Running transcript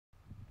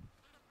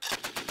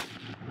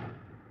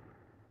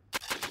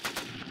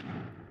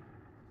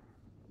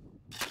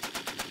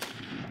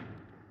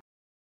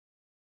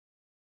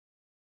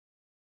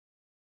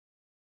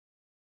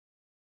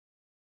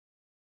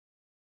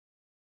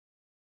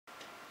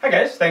Hi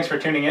guys, thanks for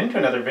tuning in to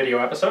another video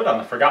episode on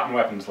the Forgotten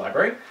Weapons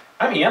Library.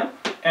 I'm Ian,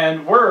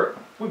 and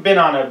we've been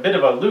on a bit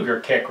of a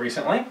Luger kick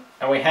recently,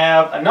 and we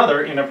have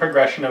another in a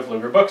progression of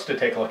Luger books to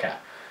take a look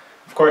at.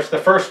 Of course, the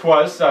first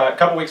was, a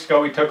couple weeks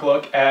ago we took a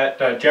look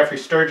at Geoffrey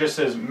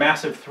Sturgess'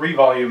 massive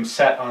 3-volume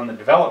set on the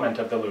development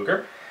of the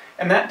Luger,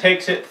 and that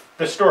takes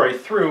the story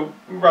through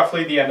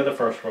roughly the end of the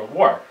First World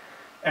War.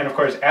 And of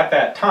course, at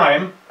that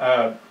time,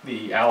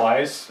 the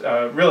Allies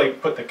really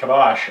put the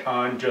kibosh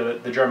on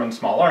the German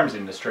small arms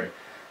industry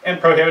and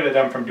prohibited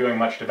them from doing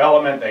much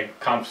development. They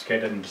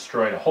confiscated and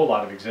destroyed a whole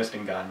lot of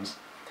existing guns.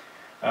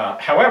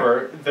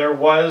 However, there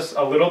was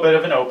a little bit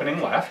of an opening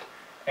left,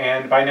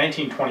 and by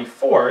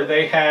 1924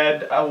 they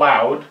had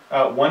allowed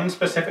one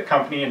specific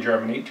company in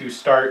Germany to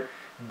start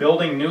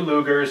building new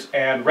Lugers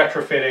and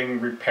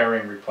retrofitting,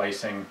 repairing,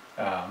 replacing,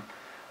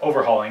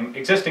 overhauling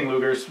existing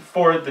Lugers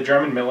for the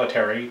German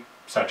military,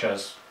 such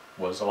as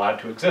was allowed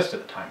to exist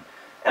at the time,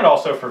 and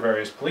also for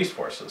various police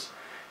forces.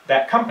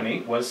 That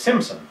company was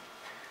Simson.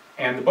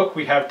 And the book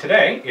we have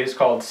today is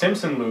called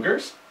Simson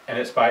Lugers, and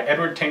it's by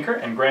Edward Tinker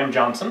and Graham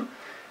Johnson.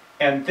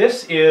 And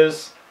this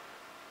is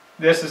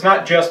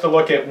not just a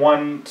look at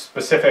one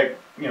specific,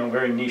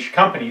 very niche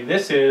company.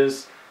 This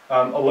is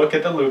a look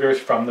at the Lugers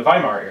from the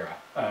Weimar era,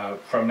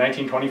 from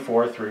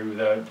 1924 through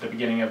the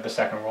beginning of the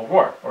Second World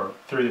War, or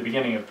through the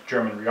beginning of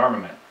German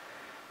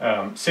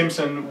rearmament.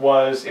 Simson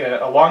was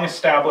a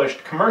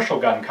long-established commercial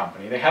gun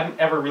company. They hadn't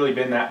ever really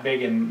been that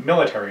big in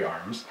military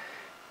arms.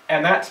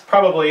 And that's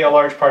probably a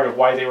large part of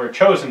why they were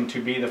chosen to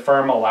be the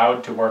firm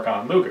allowed to work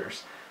on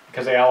Lugers,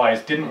 because the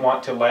Allies didn't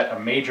want to let a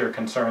major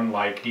concern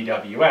like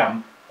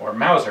DWM or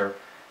Mauser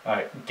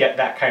get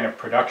that kind of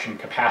production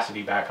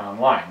capacity back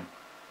online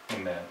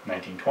in the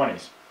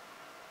 1920s.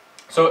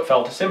 So it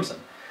fell to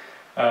Simson.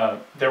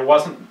 There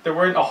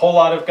weren't a whole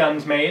lot of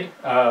guns made.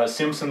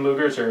 Simson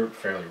Lugers are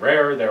fairly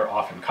rare. They're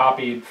often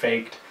copied,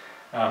 faked,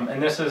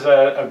 and this is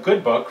a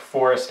good book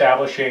for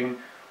establishing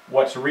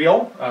what's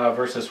real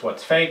versus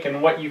what's fake,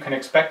 and what you can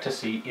expect to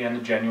see in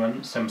a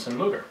genuine Simson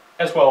Luger,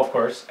 as well, of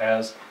course,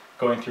 as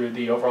going through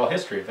the overall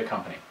history of the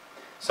company.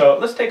 So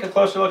let's take a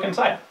closer look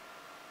inside.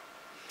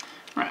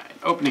 All right,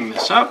 opening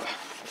this up.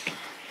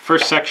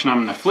 First section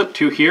I'm going to flip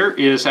to here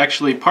is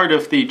actually part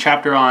of the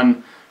chapter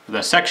on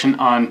the section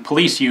on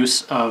police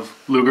use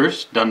of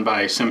Lugers done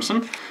by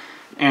Simson.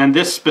 And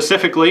this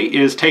specifically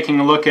is taking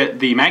a look at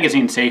the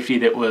magazine safety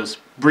that was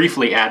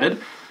briefly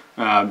added,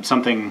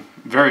 something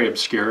very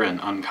obscure and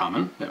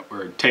uncommon that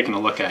we're taking a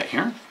look at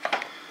here.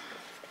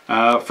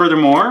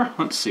 Furthermore,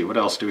 let's see, what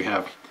else do we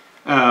have?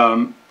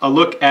 A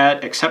look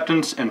at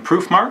acceptance and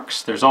proof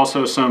marks. There's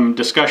also some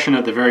discussion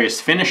of the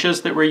various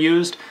finishes that were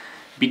used.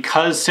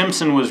 Because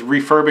Simson was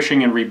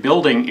refurbishing and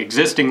rebuilding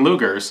existing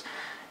Lugers,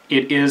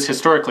 it is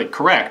historically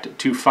correct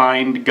to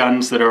find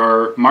guns that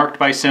are marked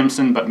by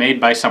Simson but made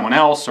by someone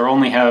else, or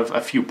only have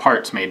a few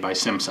parts made by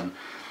Simson.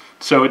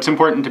 So it's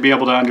important to be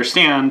able to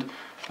understand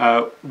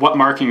what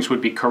markings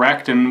would be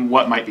correct and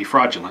what might be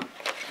fraudulent.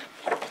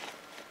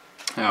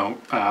 Now,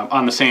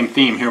 on the same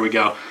theme, here we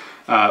go.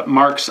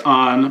 Marks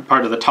on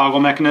part of the toggle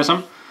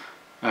mechanism.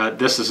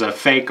 This is a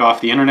fake off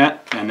the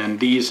internet, and then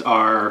these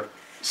are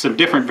some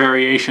different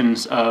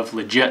variations of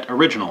legit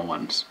original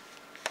ones.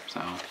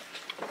 So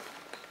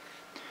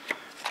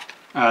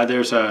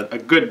there's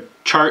a good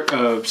chart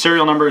of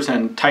serial numbers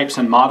and types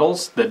and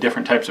models, the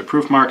different types of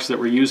proof marks that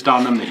were used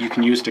on them that you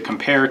can use to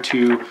compare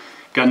to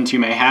guns you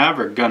may have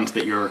or guns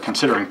that you're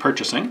considering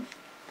purchasing.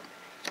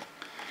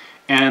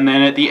 And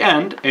then at the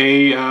end,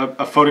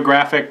 a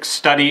photographic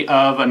study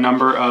of a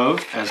number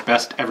of, as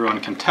best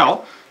everyone can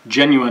tell,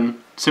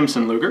 genuine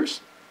Simson Lugers.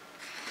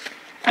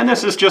 And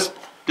this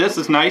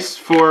is nice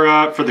for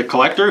the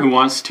collector who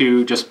wants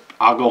to just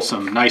ogle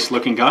some nice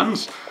looking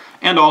guns,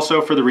 and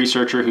also for the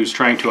researcher who's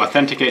trying to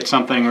authenticate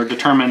something or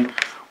determine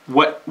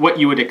what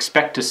you would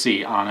expect to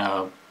see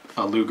on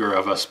a Luger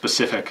of a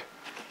specific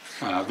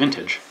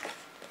vintage.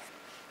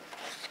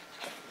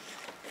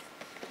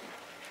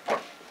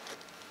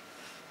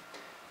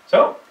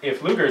 So,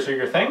 if Lugers are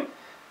your thing,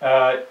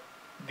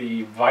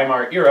 the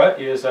Weimar era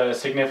is a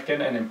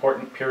significant and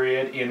important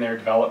period in their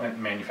development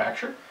and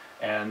manufacture,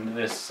 and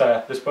this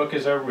book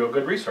is a real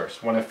good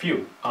resource, one of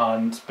few,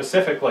 on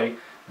specifically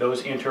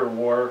those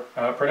interwar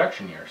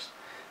production years.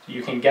 So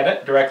you can get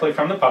it directly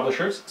from the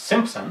publishers,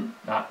 Simson,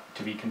 not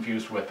to be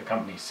confused with the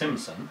company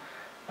Simson,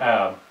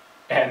 and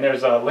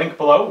there's a link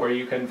below where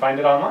you can find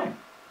it online.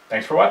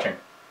 Thanks for watching.